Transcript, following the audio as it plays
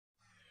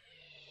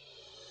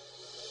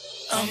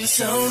I'm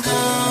so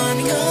gone,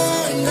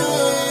 gone,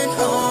 gone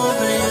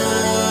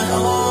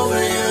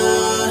over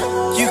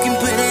you. You can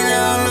put it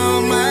all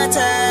on my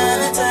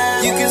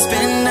time. You can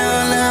spend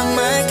all of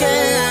my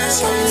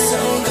cash. I'm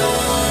so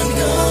gone,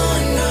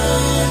 gone,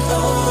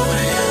 gone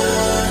over you.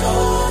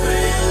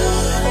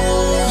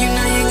 You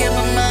know you get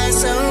my mind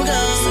so gone.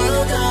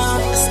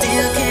 I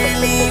still can't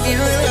leave you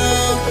alone.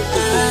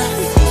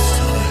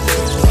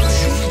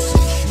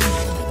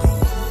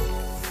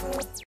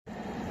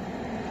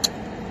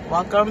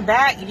 Welcome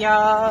back,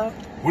 y'all.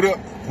 What up?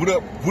 What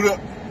up? What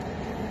up?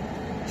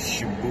 It's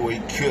your boy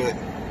Cut.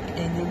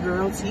 And your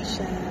girl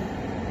Tisha.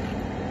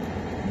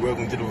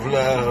 Welcome to the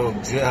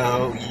vlog,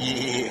 y'all.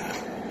 Yeah.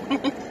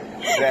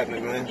 What's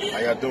happening, man? How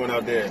y'all doing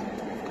out there?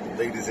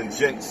 Ladies and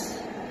gents.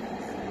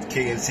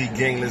 KNC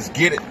gang, let's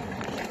get it.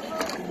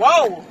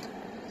 Whoa.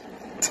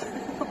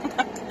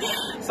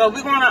 So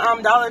we're going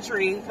to Dollar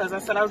Tree because I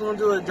said I was going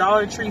to do a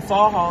Dollar Tree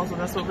fall haul. So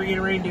that's what we're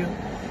getting ready to do.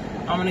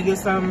 I'm going to get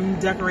some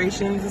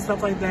decorations and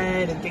stuff like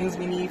that and things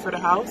we need for the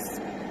house.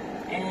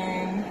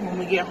 And when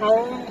we get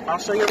home, I'll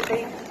show you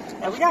everything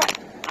that we got.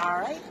 All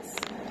right.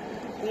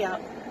 We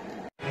out.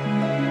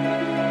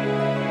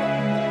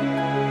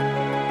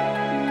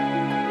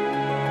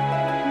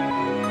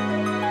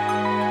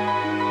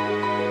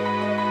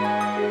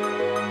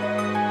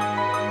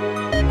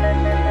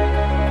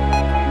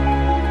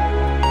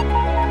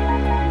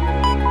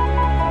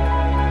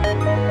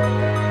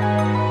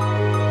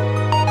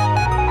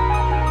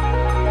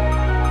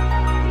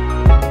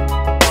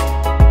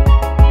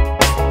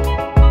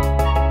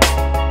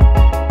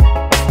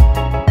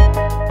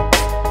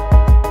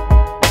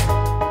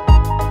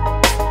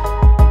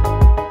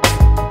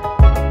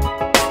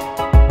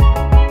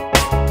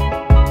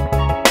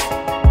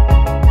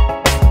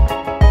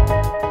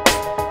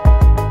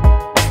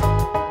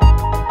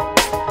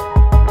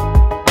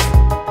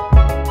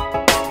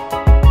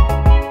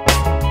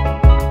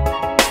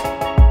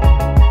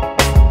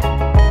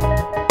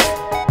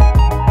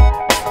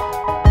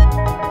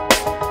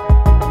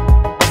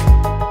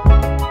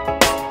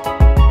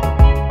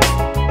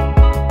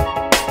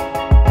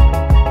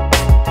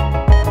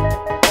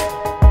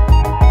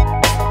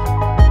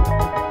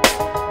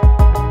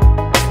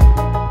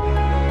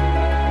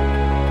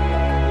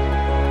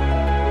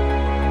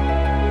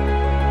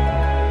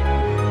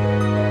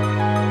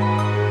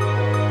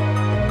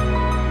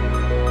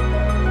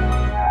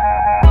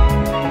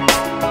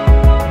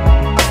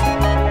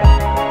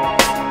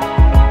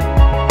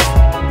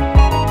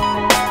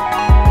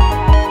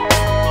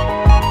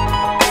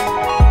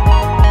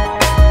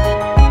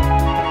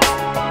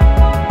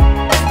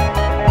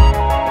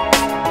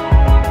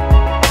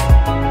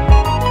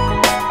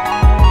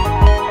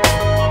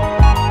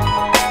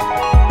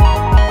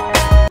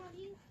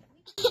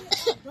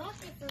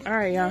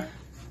 Alright, y'all.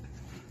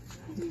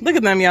 Look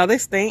at them, y'all. They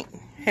stink.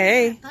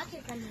 Hey.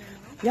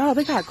 Y'all,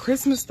 they got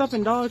Christmas stuff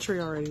in Dollar Tree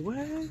already.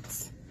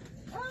 What?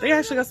 They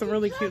actually got some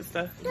really cute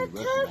stuff.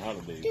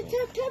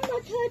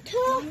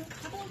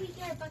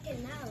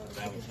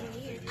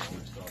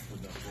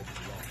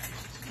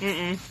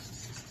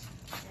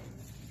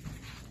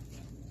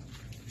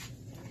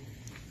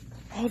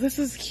 Oh, this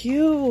is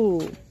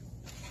cute.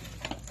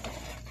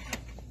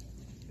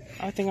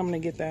 I think I'm gonna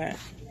get that.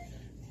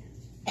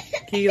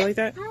 Can you like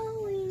that?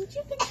 Halloween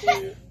chicken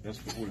feet.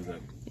 What is that?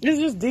 It's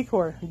just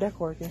decor.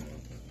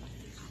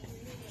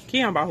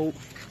 Keon by hoop.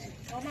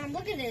 Oh, Mom,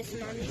 look at this,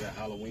 Mommy. Is that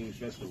Halloween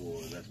festival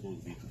or is that supposed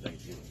to be for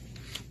Thanksgiving?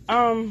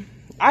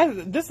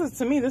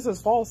 To me, this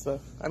is fall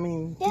stuff. I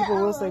mean, people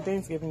will say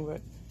Thanksgiving,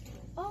 but.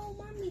 Oh,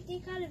 Mommy, they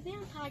got a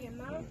vampire,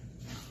 Mom.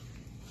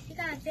 They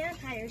got a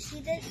vampire.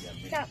 See this?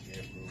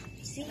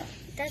 See?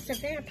 That's a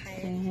vampire.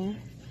 Mm-hmm.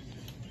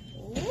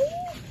 Ooh.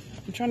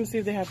 I'm trying to see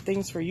if they have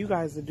things for you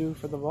guys to do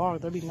for the vlog.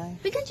 That'd be nice.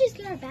 We can just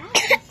get our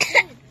bags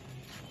instead.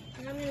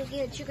 And I'm going to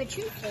get a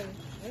trick-or-treat thing.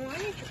 I want a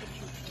trick-or-treat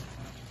thing.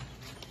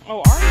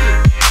 Oh, are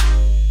you?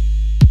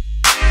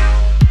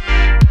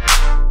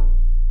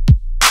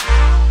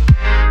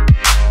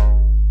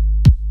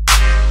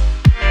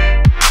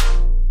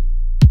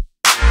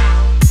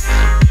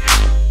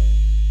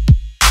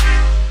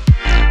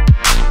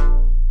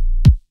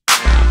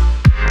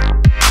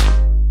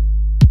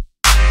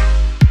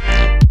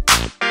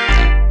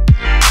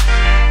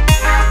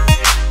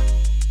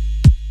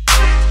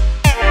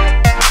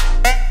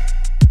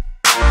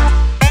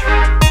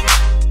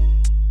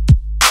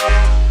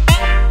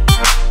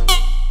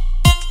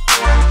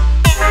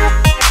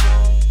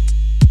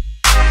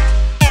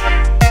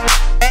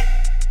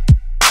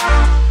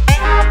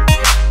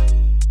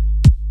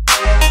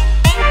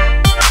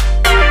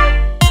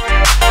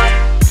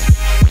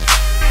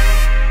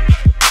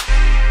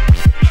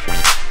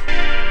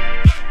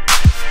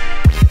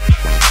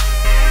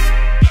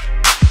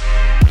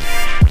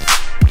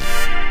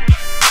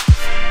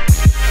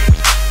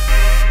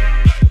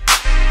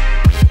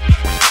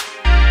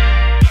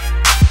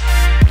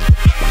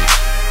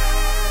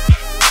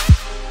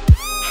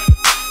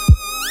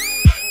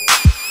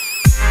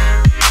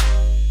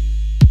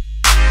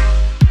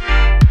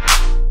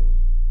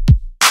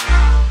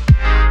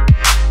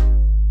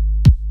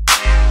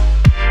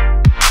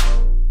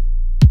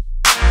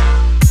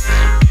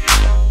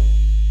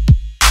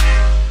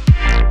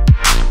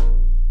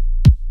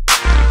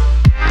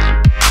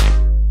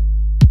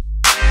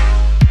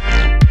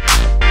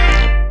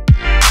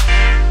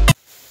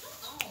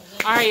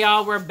 right,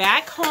 y'all, we're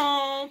back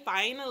home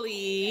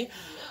finally.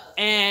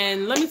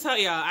 And let me tell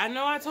y'all, I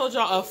know I told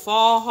y'all a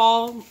fall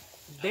haul.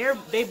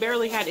 They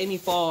barely had any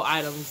fall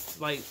items,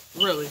 like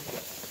really.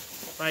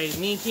 Like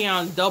me and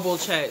Keon double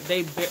checked.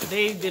 They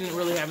didn't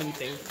really have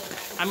anything.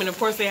 I mean, of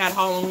course they had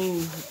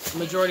Halloween.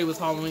 Majority was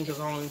Halloween because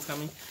Halloween's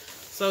coming.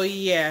 So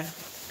yeah.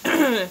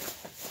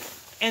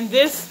 And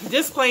this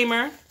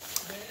disclaimer,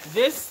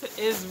 this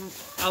is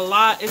a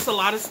lot. It's a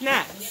lot of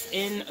snacks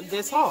in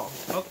this haul.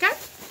 Okay, I'm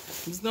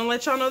just gonna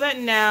let y'all know that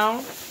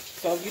now.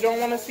 So if you don't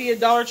want to see a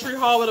Dollar Tree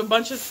haul with a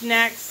bunch of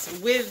snacks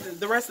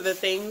with the rest of the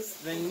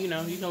things, then you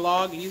know you can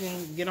log. You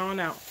can get on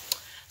out.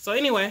 So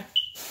anyway.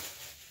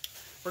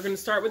 We're going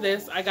to start with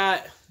this. I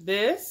got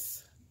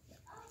this.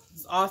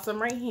 It's awesome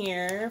right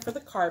here for the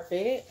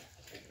carpet.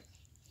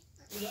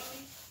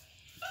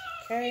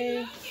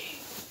 Okay.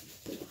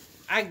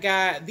 I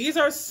got, these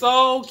are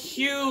so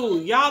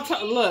cute.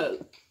 Y'all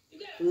look.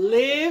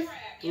 Live,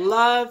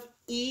 love,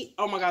 eat.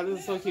 Oh my God, this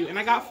is so cute. And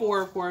I got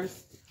 4, of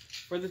course,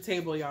 for the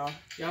table, y'all.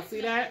 Y'all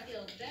see that?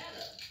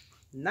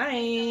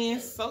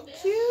 Nice. So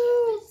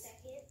cute.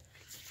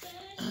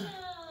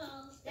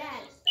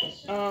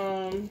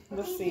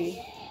 Let's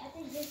see.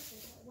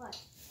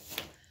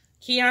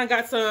 Keon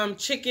got some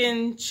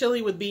chicken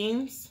chili with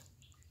beans.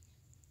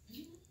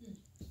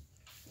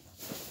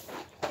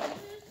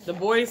 The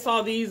boys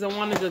saw these and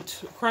wanted the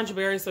crunch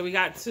berries, so we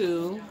got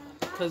 2.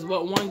 Because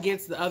what one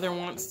gets, the other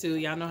wants to.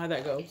 Y'all know how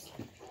that goes.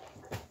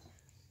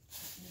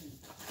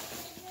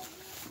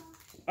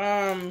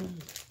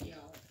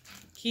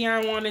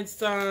 Keon wanted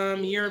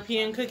some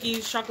European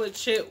cookies, chocolate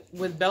chip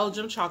with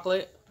Belgium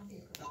chocolate.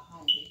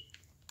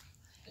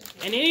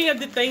 And any of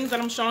the things that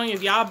I'm showing,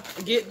 if y'all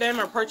get them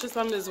or purchase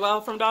them as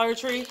well from Dollar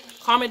Tree,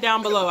 comment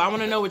down below. I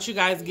want to know what you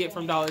guys get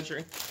from Dollar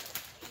Tree.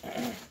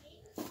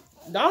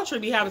 Dollar Tree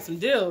be having some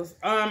deals.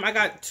 I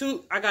got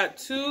two.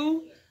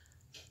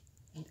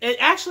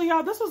 Actually,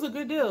 y'all, this was a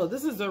good deal.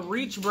 This is a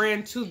Reach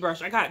brand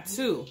toothbrush. I got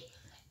 2,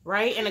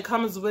 right? And it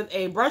comes with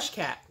a brush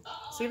cap.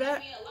 See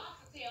that?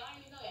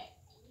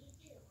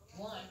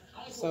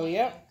 So,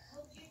 yep.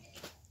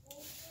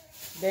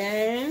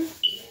 Then...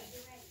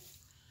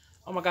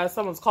 oh my God,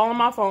 someone's calling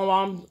my phone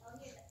while I'm...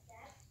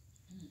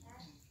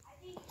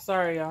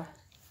 sorry, y'all.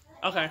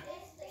 Okay.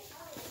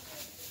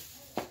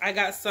 I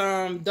got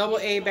some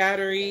AA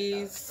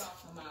batteries.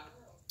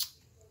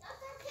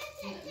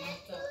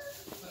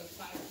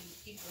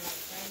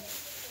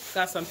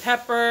 Got some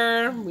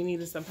pepper. We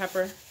needed some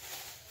pepper.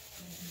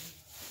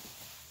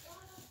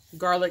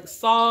 Garlic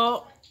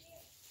salt.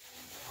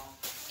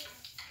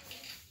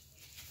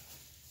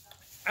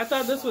 I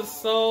thought this was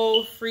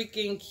so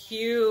freaking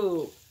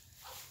cute.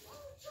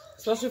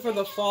 Especially for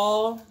the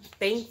fall.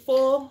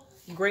 Thankful,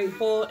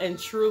 grateful, and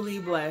truly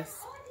blessed.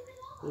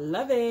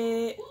 Love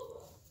it.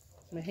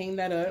 I'm gonna hang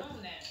that up.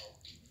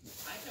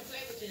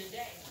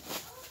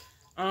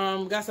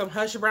 Got some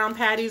Hush Brown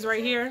patties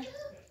right here.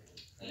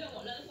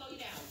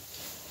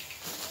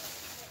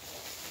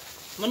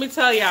 Let me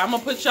tell y'all, I'm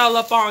gonna put y'all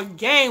up on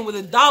game with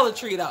a Dollar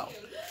Tree though.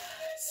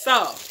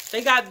 So,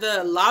 they got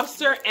the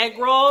lobster egg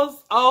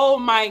rolls. Oh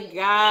my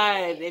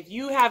God. If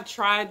you have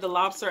tried the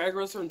lobster egg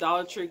rolls from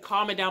Dollar Tree,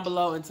 comment down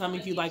below and tell me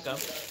if you like them.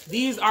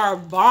 These are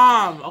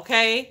bomb,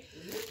 okay?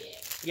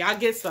 Y'all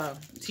get some.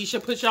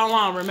 Tisha put y'all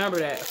on, remember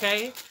that,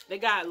 okay? They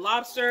got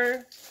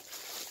lobster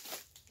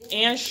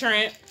and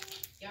shrimp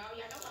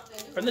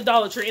from the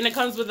Dollar Tree. And it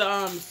comes with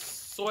not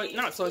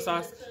soy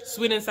sauce,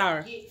 sweet and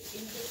sour.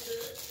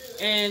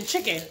 And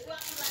chicken.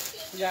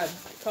 We got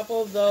a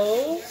couple of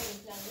those.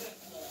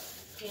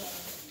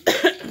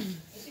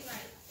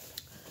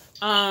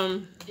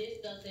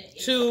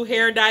 2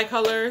 hair dye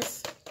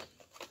colors.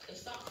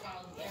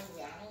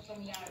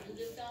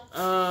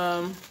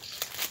 Some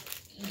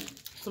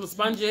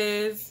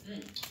sponges.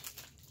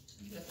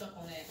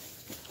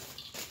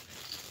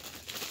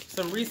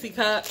 Some Reese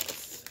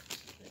cups.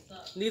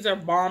 These are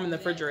bomb in the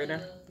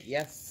refrigerator.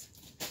 Yes.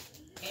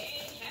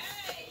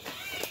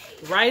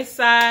 Right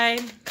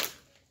side.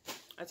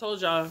 I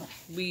told y'all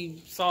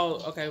we saw.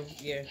 Okay,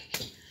 yeah.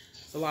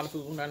 It's a lot of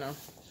food. I know.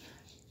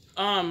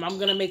 I'm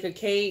gonna make a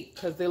cake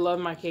because they love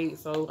my cake,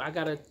 so I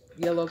got a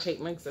yellow cake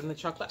mix and the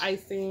chocolate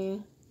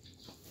icing,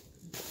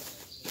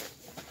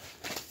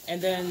 and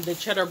then the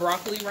cheddar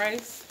broccoli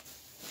rice.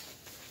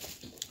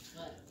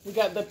 We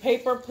got the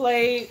paper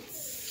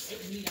plates.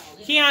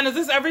 Keon, is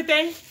this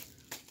everything?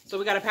 So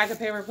we got a pack of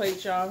paper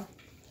plates, y'all.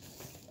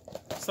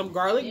 Some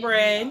garlic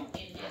bread.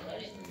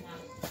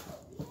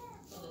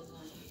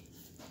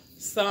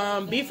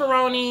 Some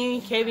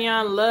beefaroni.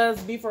 Kavion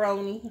loves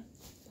beefaroni.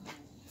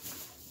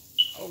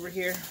 Over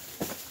here.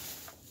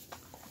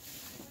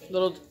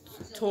 Little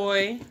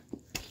toy.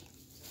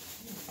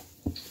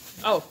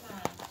 Oh.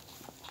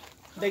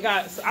 They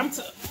got, I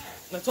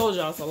told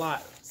y'all it's a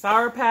lot.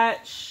 Sour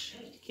Patch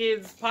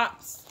Kids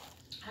Pops.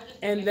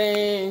 And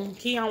then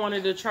Keon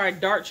wanted to try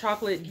dark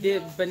chocolate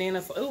dip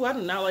banana. Oh, I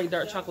do not like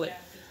dark chocolate.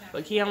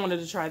 But Keon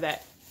wanted to try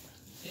that.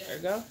 There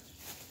we go.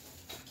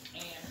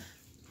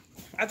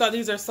 I thought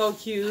these are so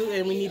cute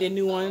and we needed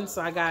new ones.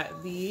 So I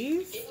got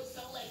these.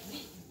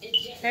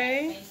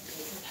 Okay.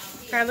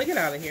 Kylie, get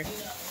out of here.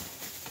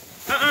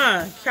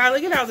 Kylie,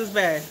 get out of this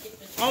bag.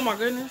 Oh my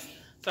goodness.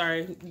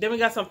 Sorry. Then we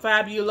got some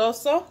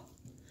Fabuloso.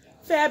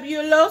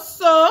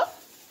 Fabuloso.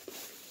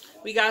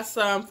 We got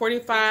some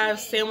 45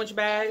 sandwich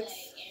bags.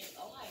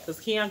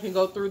 Because Keon can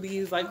go through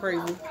these like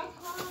crazy.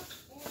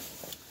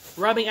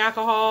 Rubbing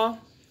alcohol.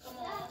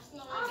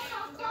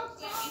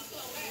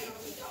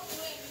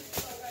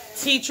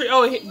 Tea tree.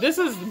 Oh, this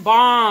is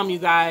bomb, you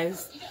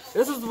guys.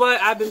 This is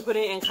what I've been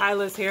putting in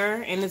Kyla's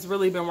hair, and it's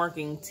really been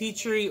working. Tea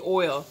tree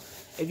oil.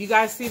 If you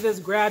guys see this,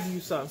 grab you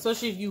some.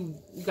 Especially if you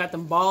got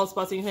them bald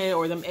spots in your head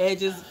or them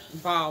edges.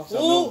 Ball.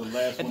 Ooh,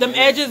 if them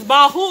edges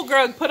ball, who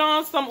girl, put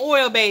on some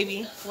oil,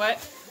 baby. What?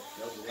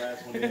 That was the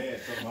last one they had.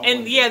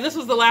 And yeah, this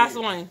was the last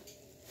one.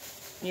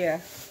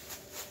 Yeah.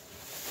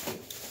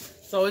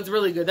 So it's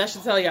really good. That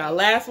should tell y'all.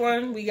 Last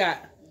one we got.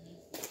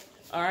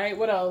 All right,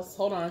 what else?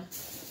 Hold on.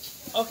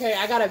 Okay,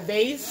 I got a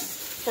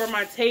vase for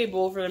my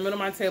table, for the middle of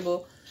my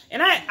table.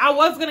 And I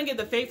was going to get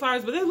the fake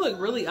flowers, but they look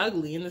really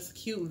ugly in this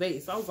cute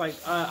vase. I was like,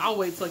 I'll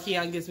wait till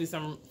Keon gets me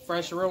some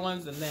fresh real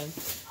ones. And then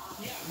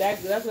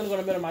that's going to go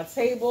in the middle of my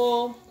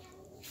table.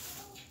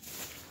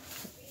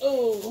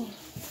 Oh.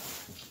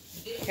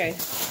 Okay.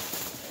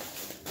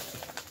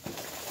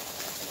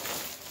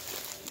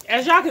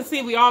 As y'all can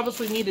see, we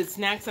obviously needed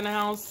snacks in the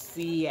house.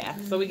 Yeah.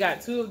 So we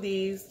got 2 of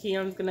these.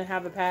 Keon's going to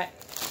have a pack.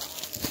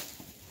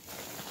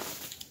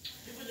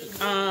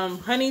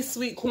 Honey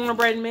sweet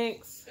cornbread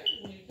mix.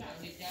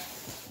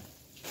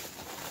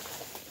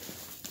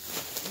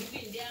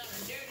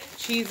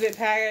 Cheez-It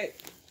packet.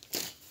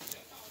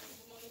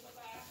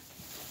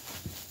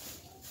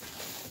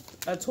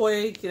 A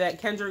toy that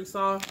Kendrick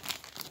saw.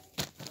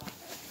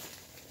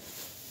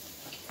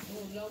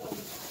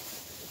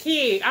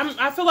 Key,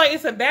 I feel like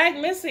it's a bag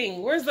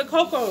missing. Where's the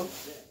cocoa?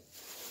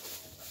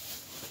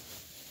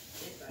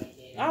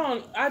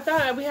 I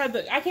thought we had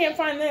I can't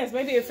find this.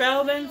 Maybe it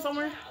fell then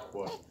somewhere.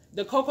 What?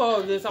 The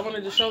cocoa of this, I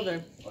wanted to show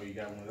them. Oh, you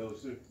got one of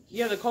those too?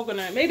 Yeah, the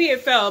coconut. Maybe it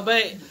fell,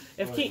 but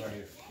if Key...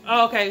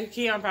 Oh, okay.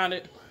 Keon found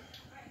it.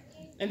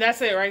 And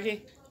that's it, right,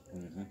 Key?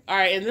 Mm-hmm. All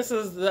right, and this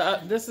is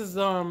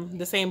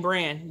the same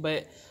brand,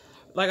 but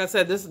like I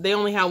said, they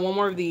only have 1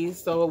 more of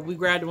these, so we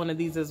grabbed one of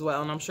these as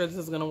well, and I'm sure this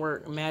is gonna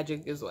work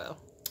magic as well.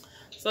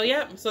 So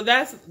yeah, so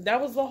that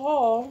was the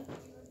haul.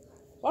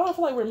 Well, I don't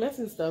feel like we're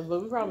missing stuff,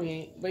 but we probably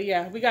ain't. But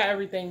yeah, we got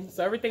everything.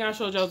 So everything I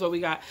showed y'all is what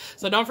we got.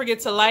 So don't forget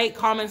to like,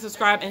 comment,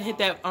 subscribe, and hit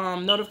that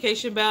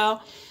notification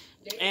bell.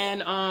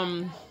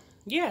 And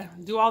yeah,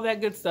 do all that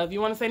good stuff.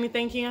 You want to say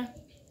anything, Keon?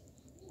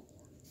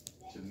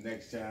 Till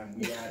next time,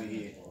 we out of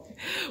here.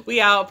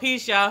 We out.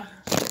 Peace, y'all.